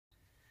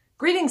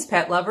Greetings,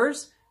 pet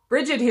lovers.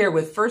 Bridget here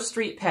with First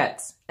Street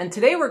Pets, and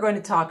today we're going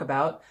to talk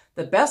about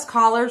the best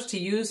collars to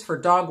use for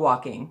dog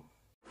walking.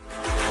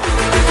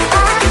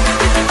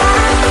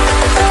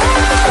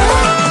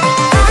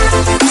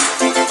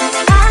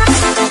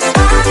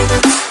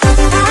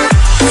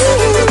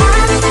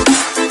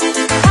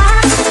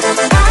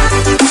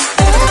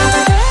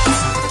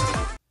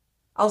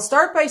 I'll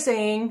start by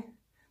saying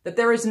that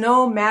there is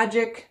no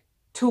magic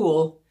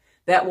tool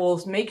that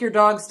will make your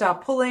dog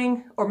stop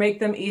pulling or make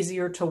them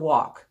easier to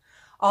walk.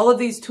 All of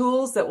these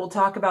tools that we'll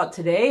talk about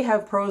today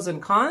have pros and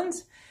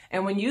cons,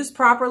 and when used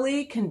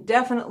properly can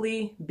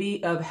definitely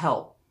be of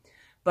help.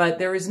 But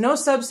there is no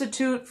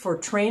substitute for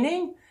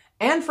training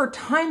and for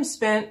time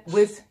spent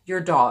with your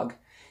dog.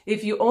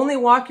 If you only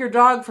walk your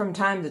dog from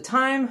time to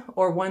time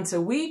or once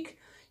a week,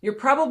 you're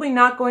probably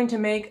not going to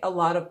make a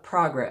lot of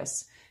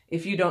progress.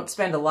 If you don't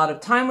spend a lot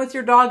of time with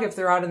your dog, if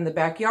they're out in the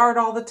backyard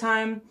all the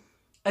time,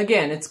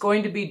 again, it's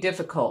going to be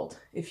difficult.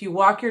 If you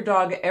walk your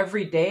dog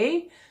every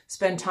day,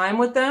 spend time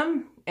with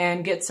them,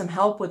 and get some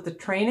help with the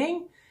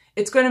training,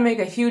 it's going to make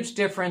a huge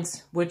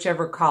difference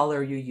whichever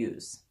collar you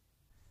use.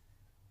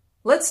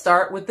 Let's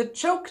start with the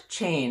choke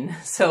chain.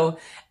 So,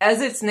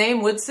 as its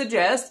name would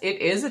suggest,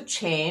 it is a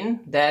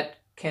chain that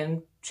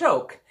can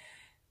choke.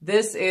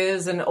 This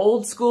is an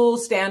old school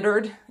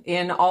standard.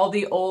 In all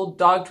the old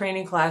dog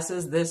training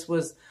classes, this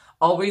was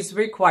always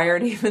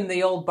required. Even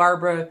the old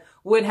Barbara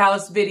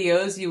Woodhouse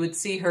videos, you would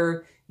see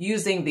her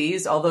using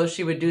these, although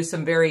she would do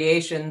some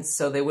variations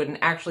so they wouldn't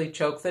actually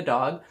choke the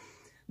dog.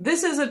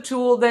 This is a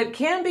tool that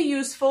can be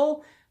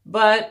useful,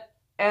 but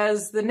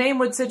as the name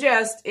would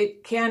suggest,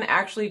 it can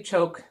actually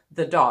choke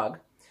the dog.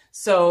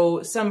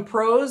 So some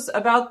pros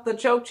about the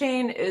choke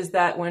chain is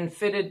that when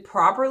fitted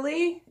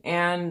properly,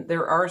 and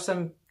there are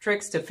some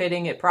tricks to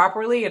fitting it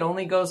properly, it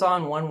only goes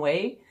on one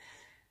way,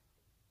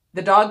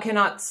 the dog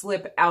cannot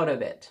slip out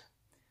of it.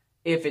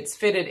 If it's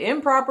fitted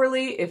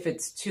improperly, if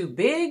it's too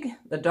big,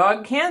 the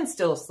dog can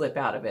still slip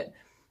out of it.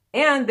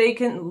 And they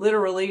can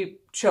literally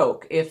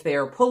choke. If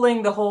they're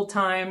pulling the whole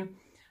time,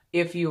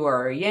 if you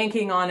are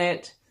yanking on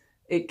it,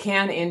 it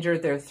can injure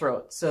their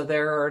throat. So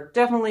there are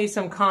definitely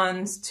some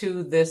cons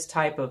to this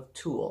type of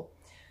tool.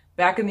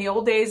 Back in the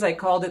old days, I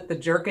called it the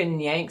jerk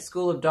and yank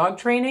school of dog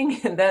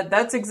training. And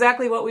that's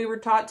exactly what we were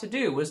taught to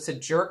do, was to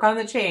jerk on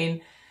the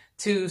chain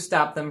to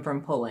stop them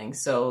from pulling.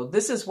 So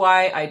this is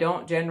why I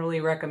don't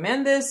generally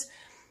recommend this.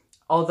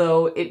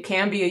 Although it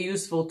can be a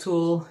useful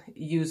tool,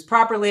 used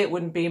properly, it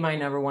wouldn't be my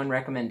 #1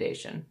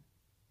 recommendation.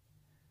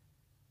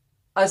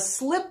 A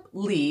slip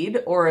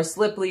lead or a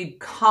slip lead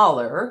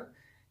collar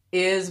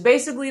is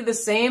basically the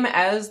same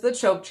as the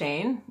choke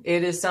chain.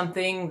 It is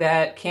something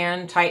that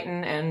can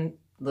tighten and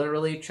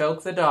literally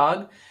choke the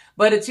dog,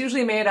 but it's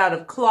usually made out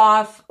of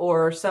cloth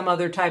or some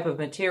other type of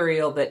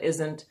material that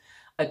isn't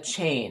a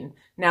chain.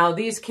 Now,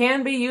 these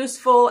can be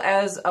useful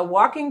as a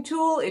walking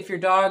tool if your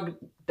dog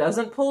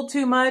doesn't pull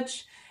too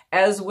much.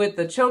 As with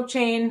the choke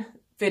chain,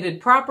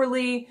 fitted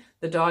properly,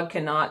 the dog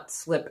cannot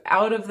slip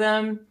out of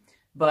them.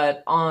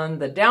 But on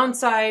the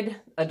downside,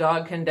 a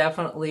dog can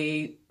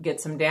definitely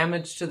get some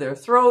damage to their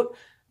throat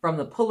from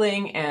the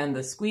pulling and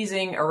the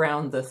squeezing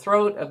around the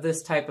throat of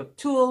this type of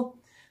tool.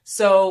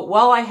 So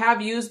while I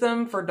have used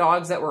them for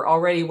dogs that were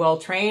already well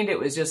trained, it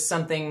was just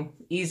something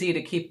easy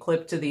to keep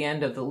clipped to the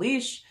end of the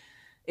leash.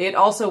 It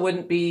also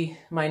wouldn't be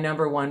my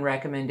 #1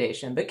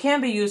 recommendation, but can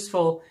be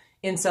useful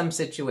in some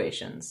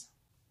situations.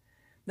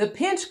 The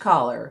pinch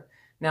collar.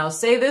 Now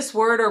say this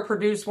word or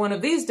produce one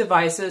of these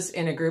devices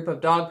in a group of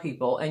dog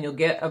people and you'll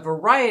get a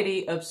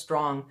variety of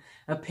strong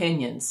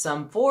opinions,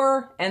 some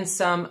for and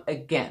some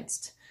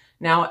against.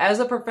 Now, as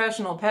a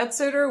professional pet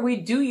sitter, we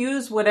do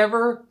use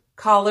whatever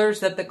collars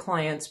that the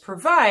clients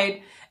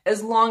provide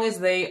as long as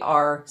they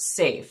are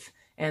safe.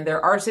 And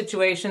there are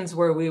situations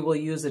where we will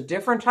use a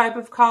different type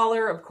of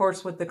collar, of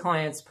course, with the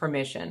client's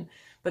permission.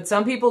 But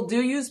some people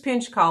do use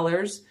pinch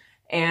collars,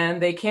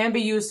 and they can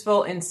be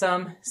useful in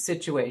some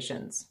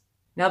situations.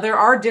 Now, there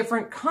are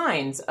different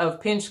kinds of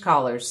pinch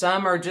collars.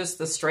 Some are just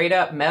the straight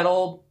up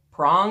metal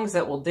prongs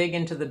that will dig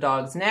into the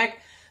dog's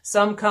neck.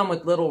 Some come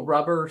with little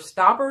rubber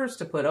stoppers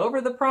to put over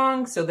the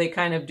prongs, so they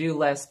kind of do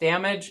less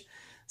damage.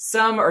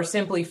 Some are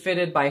simply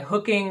fitted by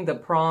hooking the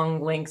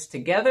prong links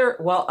together,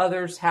 while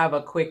others have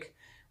a quick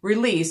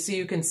release, so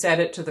you can set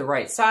it to the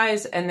right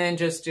size and then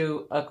just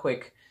do a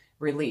quick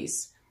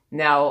release.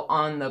 Now,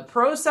 on the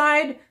pro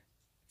side,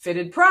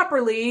 fitted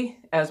properly,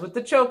 as with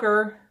the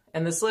choker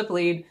and the slip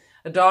lead,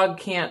 a dog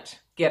can't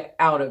get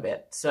out of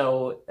it.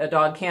 So a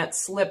dog can't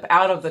slip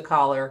out of the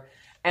collar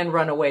and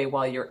run away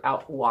while you're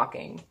out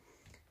walking.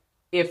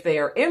 If they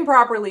are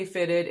improperly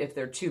fitted, if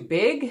they're too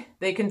big,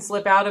 they can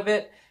slip out of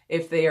it.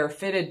 If they are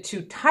fitted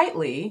too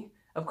tightly,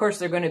 of course,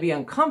 they're going to be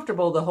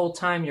uncomfortable the whole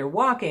time you're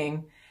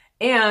walking,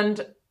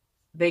 and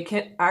they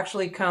can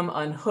actually come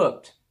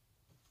unhooked.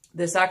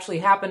 This actually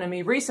happened to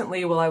me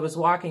recently while I was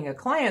walking a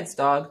client's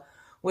dog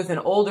with an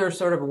older,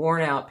 sort of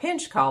worn out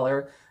pinch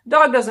collar.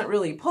 Dog doesn't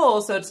really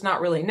pull, so it's not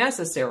really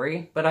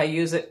necessary, but I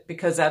use it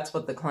because that's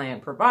what the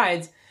client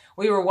provides.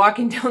 we were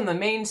walking down the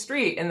main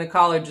street and the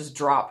collar just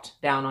dropped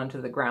down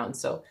onto the ground.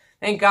 So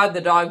thank God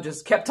the dog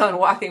just kept on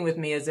walking with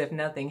me as if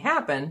nothing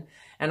happened.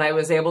 And I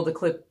was able to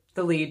clip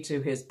the lead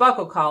to his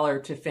buckle collar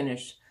to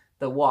finish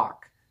the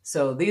walk.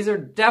 So these are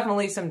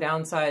definitely some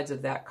downsides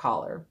of that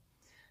collar.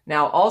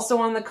 Now, also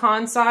on the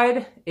con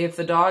side, if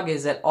the dog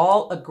is at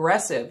all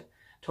aggressive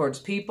towards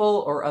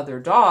people or other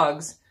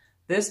dogs,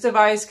 this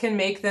device can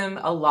make them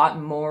a lot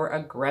more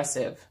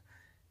aggressive.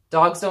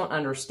 Dogs don't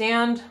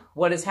understand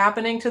what is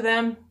happening to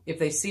them. If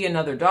they see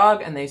another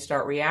dog and they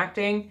start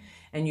reacting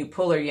and you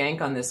pull or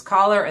yank on this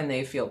collar and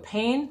they feel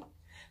pain,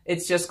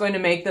 it's just going to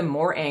make them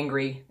more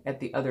angry at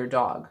the other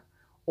dog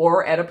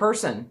or at a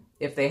person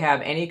if they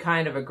have any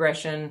kind of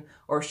aggression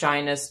or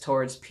shyness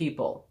towards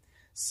people.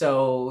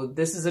 So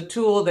this is a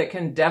tool that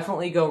can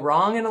definitely go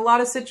wrong in a lot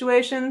of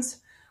situations,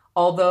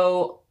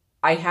 although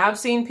I have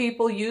seen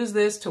people use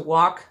this to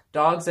walk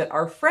dogs that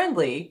are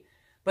friendly,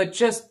 but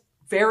just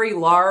very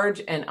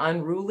large and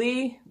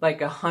unruly,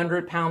 like a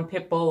 100-pound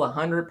pit bull, a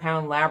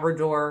 100-pound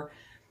Labrador,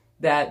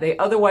 that they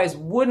otherwise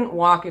wouldn't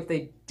walk if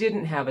they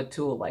didn't have a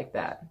tool like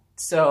that.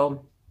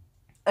 So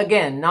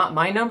again, not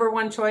my number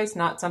one choice,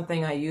 not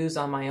something I use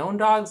on my own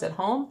dogs at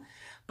home,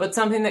 but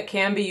something that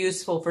can be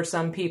useful for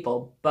some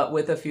people, but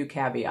with a few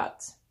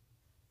caveats.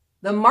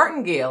 The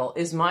Martingale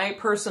is my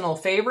personal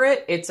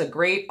favorite. It's a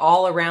great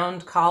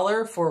all-around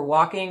collar for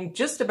walking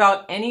just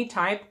about any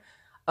type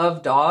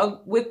of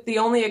dog, with the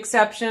only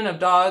exception of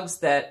dogs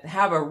that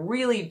have a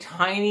really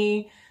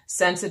tiny,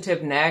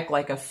 sensitive neck,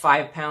 like a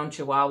 5-pound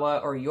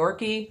Chihuahua or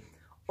Yorkie,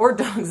 or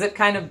dogs that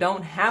kind of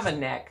don't have a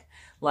neck,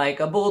 like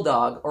a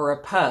bulldog or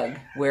a pug,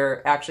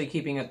 where actually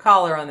keeping a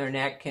collar on their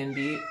neck can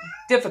be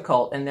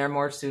difficult and they're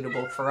more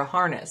suitable for a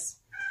harness.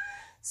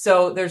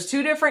 So there's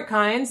two different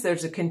kinds.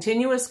 There's a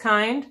continuous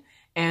kind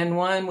and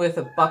one with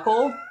a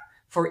buckle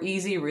for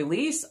easy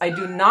release. I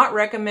do not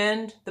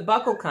recommend the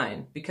buckle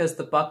kind because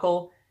the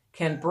buckle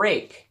can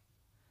break.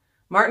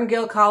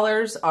 Martingale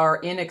collars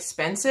are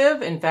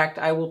inexpensive. In fact,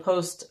 I will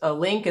post a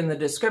link in the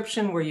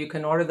description where you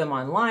can order them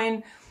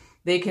online.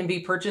 They can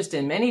be purchased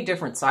in many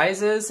different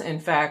sizes. In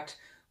fact,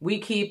 we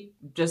keep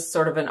just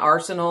sort of an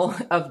arsenal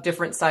of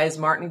different size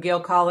Martingale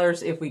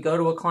collars if we go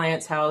to a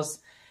client's house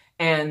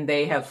and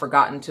they have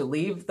forgotten to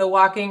leave the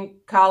walking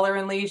collar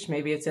and leash.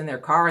 Maybe it's in their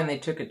car and they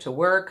took it to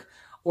work,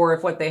 or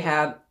if what they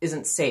have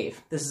isn't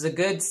safe. This is a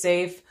good,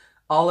 safe,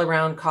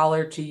 all-around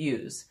collar to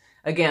use.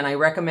 Again, I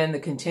recommend the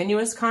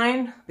continuous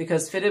kind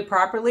because fitted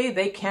properly,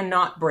 they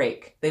cannot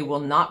break. They will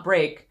not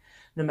break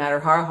no matter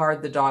how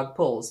hard the dog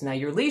pulls. Now,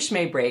 your leash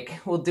may break.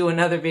 We'll do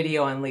another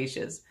video on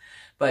leashes.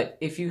 But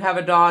if you have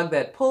a dog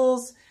that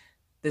pulls,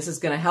 this is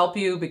going to help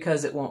you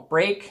because it won't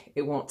break.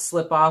 It won't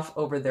slip off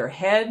over their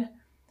head.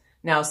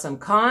 Now, some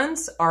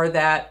cons are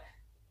that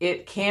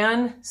it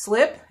can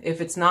slip if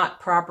it's not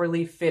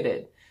properly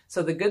fitted.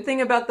 So the good thing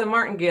about the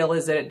Martingale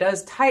is that it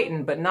does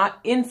tighten, but not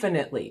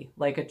infinitely,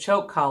 like a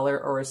choke collar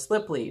or a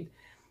slip lead.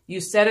 You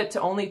set it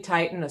to only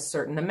tighten a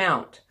certain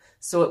amount.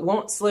 So it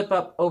won't slip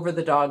up over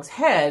the dog's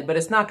head, but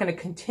it's not going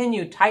to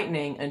continue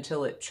tightening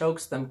until it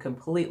chokes them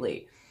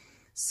completely.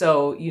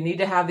 So you need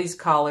to have these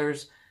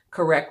collars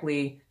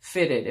correctly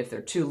fitted. If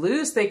they're too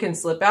loose, they can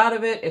slip out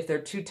of it. If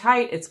they're too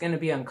tight, it's going to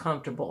be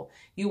uncomfortable.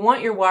 You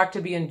want your walk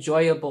to be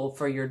enjoyable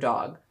for your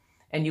dog.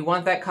 And you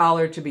want that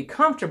collar to be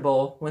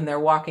comfortable when they're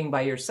walking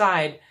by your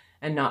side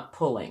and not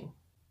pulling.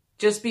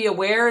 Just be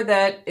aware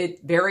that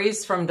it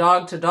varies from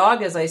dog to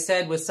dog. As I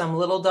said, with some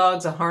little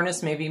dogs, a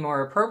harness may be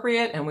more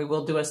appropriate, and we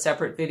will do a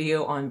separate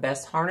video on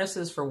best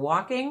harnesses for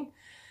walking.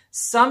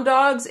 Some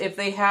dogs, if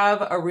they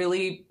have a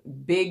really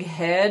big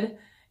head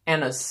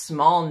and a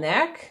small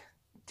neck,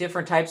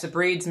 different types of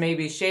breeds may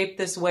be shaped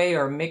this way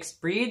or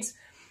mixed breeds,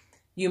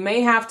 you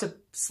may have to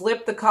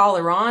slip the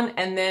collar on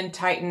and then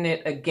tighten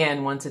it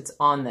again once it's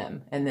on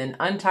them, and then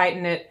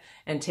untighten it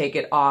and take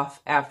it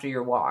off after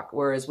your walk.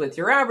 Whereas with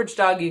your average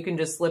dog, you can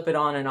just slip it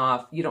on and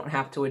off. You don't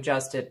have to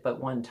adjust it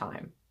but one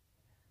time.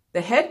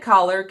 The head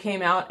collar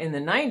came out in the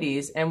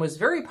 90s and was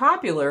very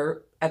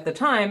popular at the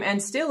time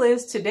and still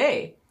is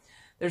today.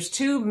 There's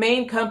two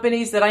main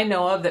companies that I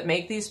know of that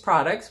make these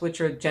products, which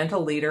are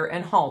Gentle Leader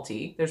and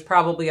Halti. There's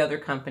probably other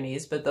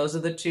companies, but those are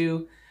the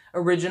two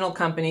original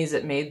companies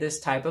that made this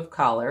type of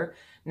collar.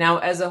 Now,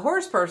 as a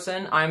horse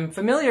person, I'm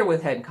familiar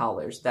with head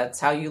collars. That's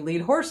how you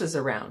lead horses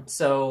around.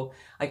 So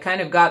I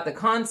kind of got the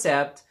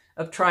concept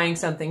of trying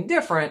something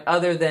different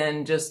other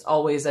than just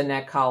always a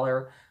neck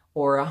collar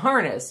or a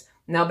harness.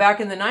 Now, back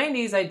in the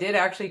 90s, I did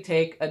actually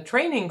take a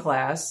training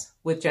class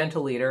with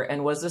Gentle Leader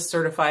and was a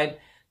certified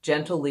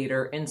Gentle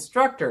Leader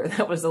instructor.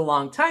 That was a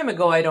long time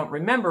ago. I don't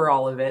remember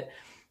all of it.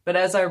 But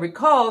as I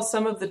recall,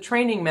 some of the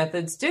training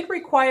methods did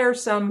require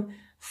some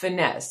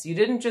finesse. You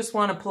didn't just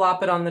want to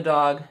plop it on the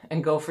dog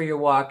and go for your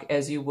walk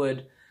as you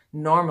would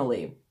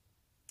normally.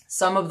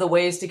 Some of the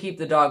ways to keep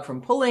the dog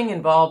from pulling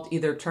involved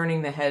either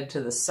turning the head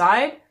to the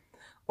side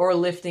or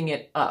lifting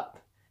it up.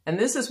 And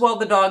this is while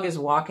the dog is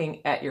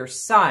walking at your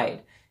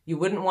side. You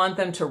wouldn't want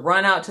them to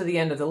run out to the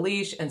end of the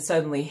leash and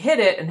suddenly hit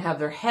it and have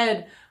their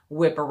head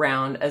whip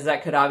around, as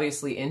that could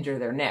obviously injure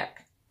their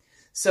neck.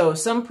 So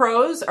some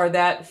pros are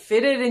that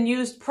fitted and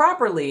used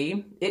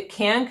properly, it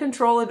can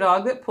control a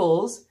dog that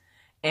pulls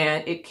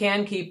and it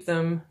can keep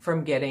them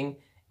from getting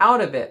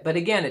out of it. But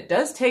again, it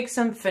does take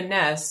some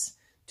finesse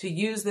to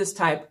use this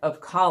type of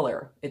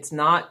collar. It's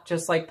not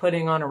just like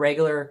putting on a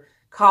regular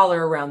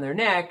collar around their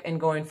neck and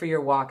going for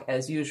your walk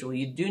as usual.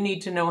 You do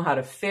need to know how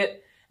to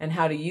fit and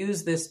how to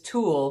use this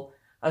tool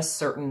a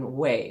certain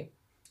way.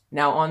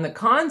 Now on the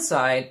con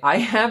side, I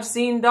have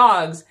seen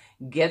dogs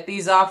get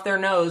these off their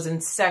nose in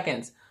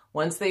seconds.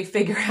 Once they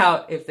figure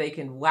out if they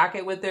can whack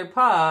it with their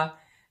paw,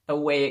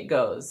 away it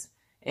goes.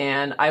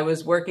 And I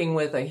was working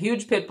with a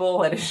huge pit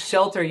bull at a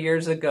shelter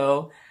years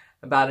ago,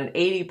 about an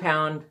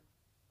 80-pound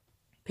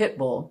pit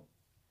bull.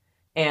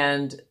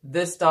 And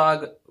this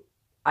dog,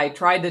 I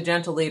tried the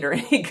gentle leader and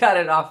he got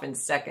it off in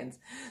seconds.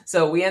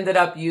 So we ended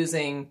up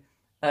using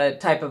a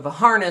type of a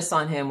harness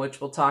on him,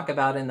 which we'll talk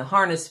about in the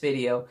harness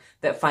video,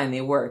 that finally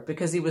worked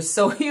because he was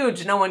so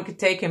huge, no one could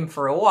take him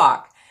for a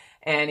walk.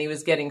 And he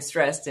was getting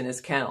stressed in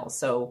his kennel.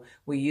 So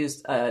we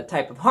used a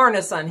type of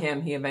harness on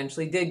him. He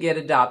eventually did get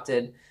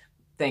adopted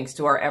thanks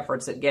to our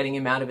efforts at getting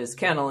him out of his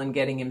kennel and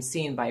getting him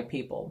seen by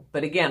people.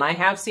 But again, I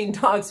have seen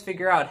dogs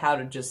figure out how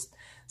to just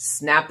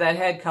snap that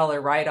head collar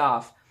right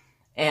off.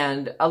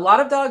 And a lot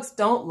of dogs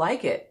don't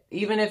like it.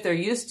 Even if they're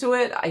used to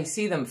it, I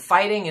see them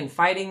fighting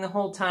the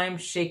whole time,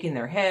 shaking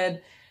their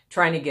head,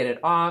 trying to get it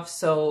off.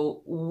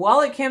 So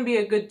while it can be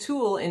a good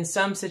tool in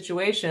some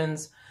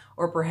situations,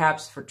 or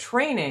perhaps for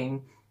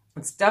training,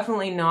 it's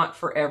definitely not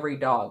for every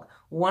dog.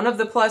 One of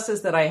the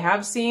pluses that I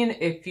have seen,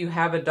 if you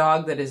have a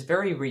dog that is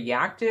very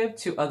reactive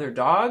to other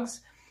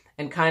dogs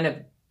and kind of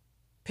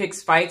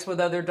picks fights with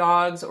other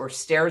dogs or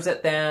stares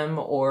at them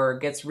or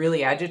gets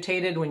really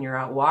agitated when you're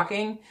out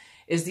walking,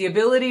 is the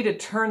ability to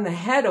turn the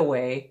head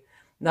away.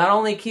 Not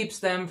only keeps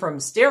them from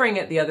staring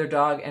at the other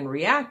dog and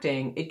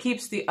reacting, it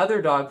keeps the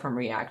other dog from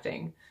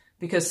reacting.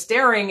 Because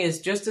staring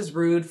is just as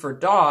rude for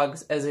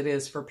dogs as it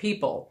is for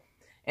people.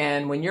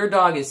 And when your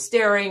dog is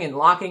staring and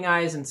locking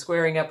eyes and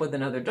squaring up with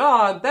another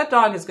dog, that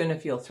dog is going to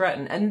feel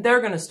threatened and they're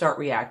going to start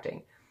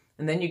reacting.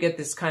 And then you get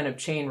this kind of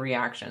chain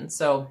reaction.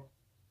 So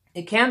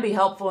it can be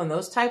helpful in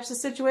those types of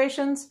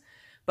situations.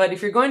 But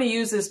if you're going to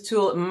use this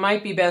tool, it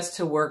might be best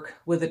to work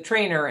with a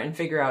trainer and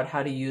figure out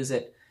how to use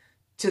it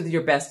to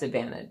your best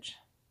advantage.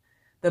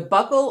 The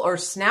buckle or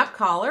snap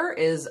collar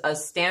is a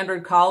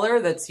standard collar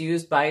that's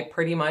used by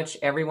pretty much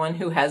everyone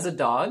who has a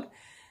dog.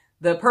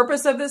 The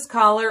purpose of this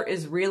collar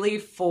is really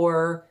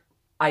for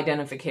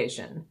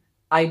identification.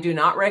 I do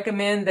not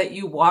recommend that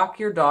you walk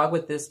your dog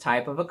with this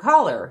type of a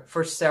collar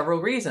for several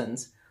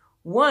reasons.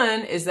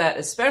 One is that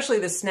especially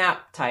the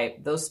snap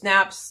type, those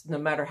snaps, no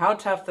matter how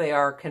tough they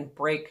are, can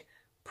break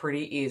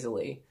pretty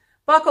easily.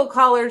 Buckle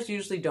collars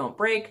usually don't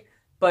break,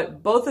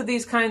 but both of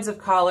these kinds of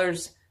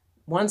collars,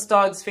 once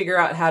dogs figure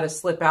out how to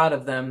slip out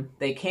of them,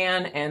 they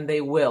can and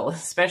they will,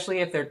 especially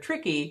if they're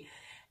tricky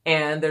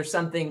and there's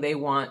something they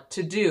want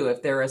to do.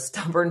 If they're a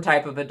stubborn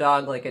type of a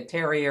dog like a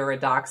terrier or a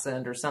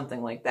dachshund or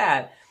something like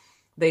that,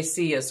 they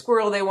see a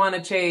squirrel they want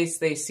to chase,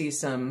 they see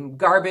some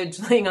garbage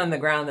laying on the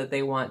ground that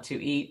they want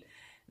to eat,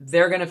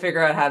 they're going to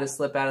figure out how to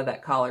slip out of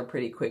that collar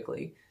pretty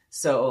quickly.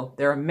 So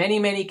there are many,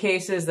 many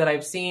cases that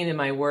I've seen in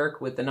my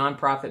work with the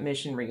nonprofit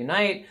Mission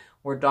Reunite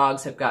where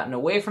dogs have gotten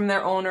away from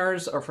their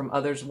owners or from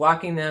others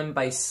walking them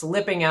by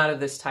slipping out of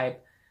this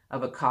type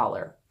of a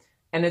collar.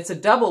 And it's a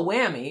double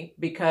whammy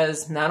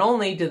because not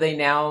only do they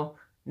now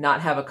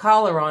not have a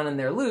collar on and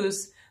they're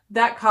loose,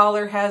 that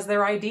collar has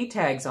their ID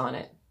tags on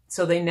it.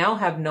 So they now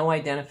have no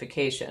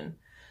identification.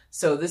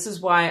 So this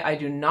is why I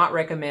do not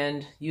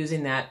recommend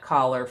using that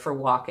collar for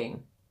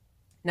walking.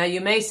 Now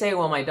you may say,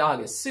 well, my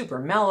dog is super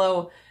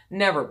mellow,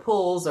 never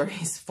pulls, or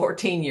he's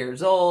 14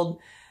 years old.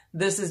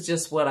 This is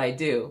just what I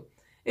do.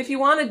 If you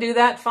want to do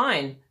that,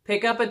 fine.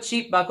 Pick up a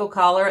cheap buckle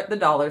collar at the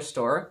dollar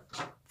store,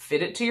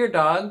 fit it to your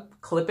dog,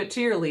 clip it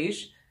to your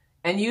leash,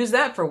 and use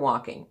that for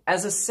walking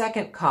as a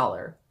second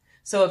collar.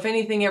 So if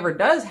anything ever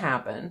does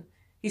happen,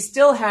 he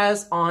still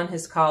has on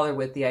his collar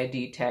with the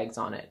ID tags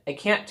on it. I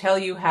can't tell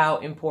you how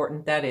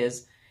important that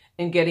is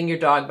in getting your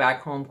dog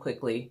back home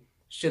quickly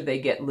should they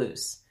get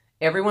loose.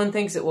 Everyone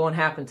thinks it won't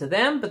happen to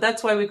them, but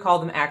that's why we call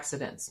them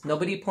accidents.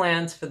 Nobody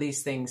plans for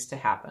these things to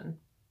happen.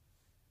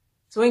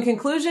 So in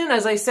conclusion,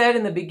 as I said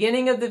in the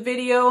beginning of the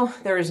video,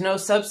 there is no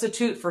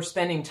substitute for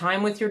spending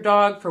time with your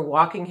dog, for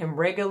walking him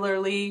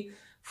regularly,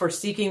 for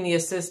seeking the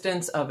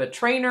assistance of a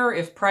trainer.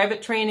 If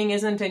private training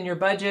isn't in your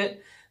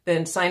budget,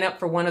 then sign up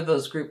for one of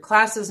those group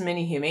classes.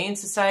 Many humane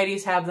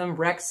societies have them,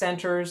 rec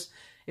centers.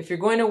 If you're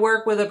going to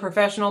work with a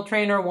professional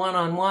trainer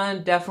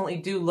one-on-one, definitely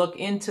do look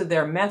into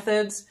their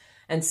methods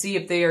and see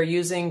if they are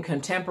using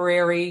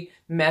contemporary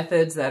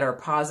methods that are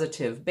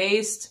positive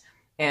based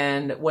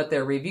and what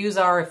their reviews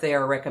are, if they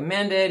are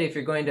recommended, if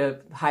you're going to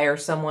hire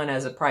someone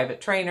as a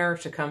private trainer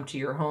to come to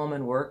your home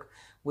and work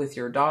with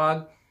your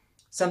dog.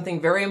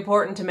 Something very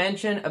important to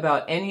mention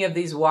about any of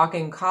these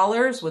walking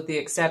collars, with the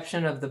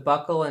exception of the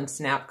buckle and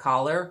snap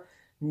collar,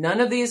 none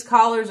of these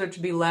collars are to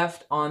be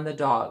left on the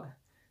dog.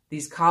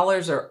 These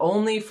collars are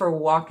only for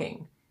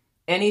walking.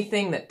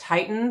 Anything that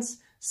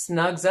tightens,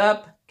 snugs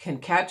up, can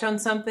catch on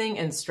something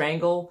and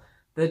strangle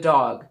the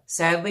dog.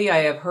 Sadly, I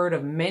have heard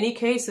of many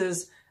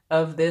cases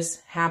of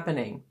this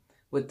happening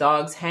with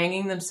dogs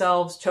hanging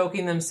themselves,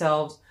 choking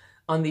themselves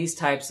on these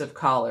types of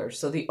collars.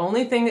 So the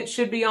only thing that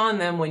should be on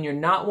them when you're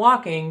not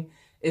walking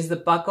is the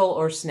buckle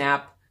or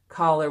snap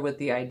collar with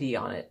the ID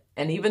on it.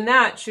 And even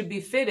that should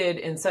be fitted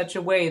in such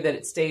a way that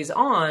it stays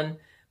on,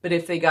 but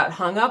if they got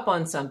hung up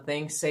on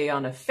something, say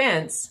on a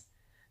fence,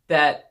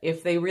 that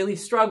if they really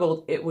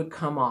struggled, it would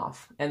come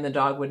off and the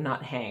dog would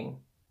not hang.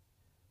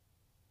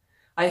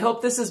 I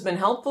hope this has been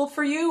helpful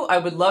for you. I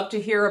would love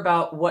to hear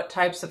about what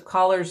types of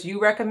collars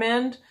you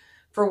recommend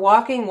for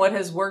walking, what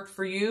has worked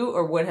for you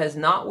or what has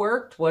not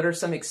worked. What are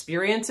some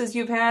experiences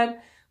you've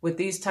had with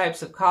these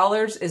types of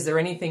collars? Is there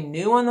anything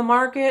new on the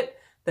market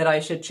that I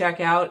should check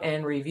out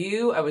and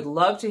review? I would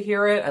love to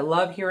hear it. I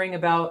love hearing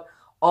about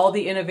all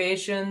the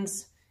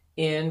innovations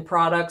in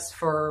products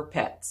for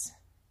pets.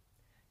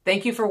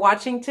 Thank you for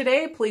watching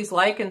today. Please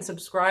like and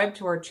subscribe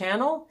to our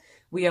channel.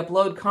 We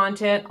upload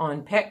content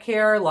on pet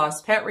care,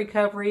 lost pet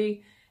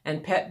recovery,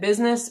 and pet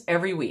business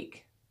every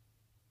week.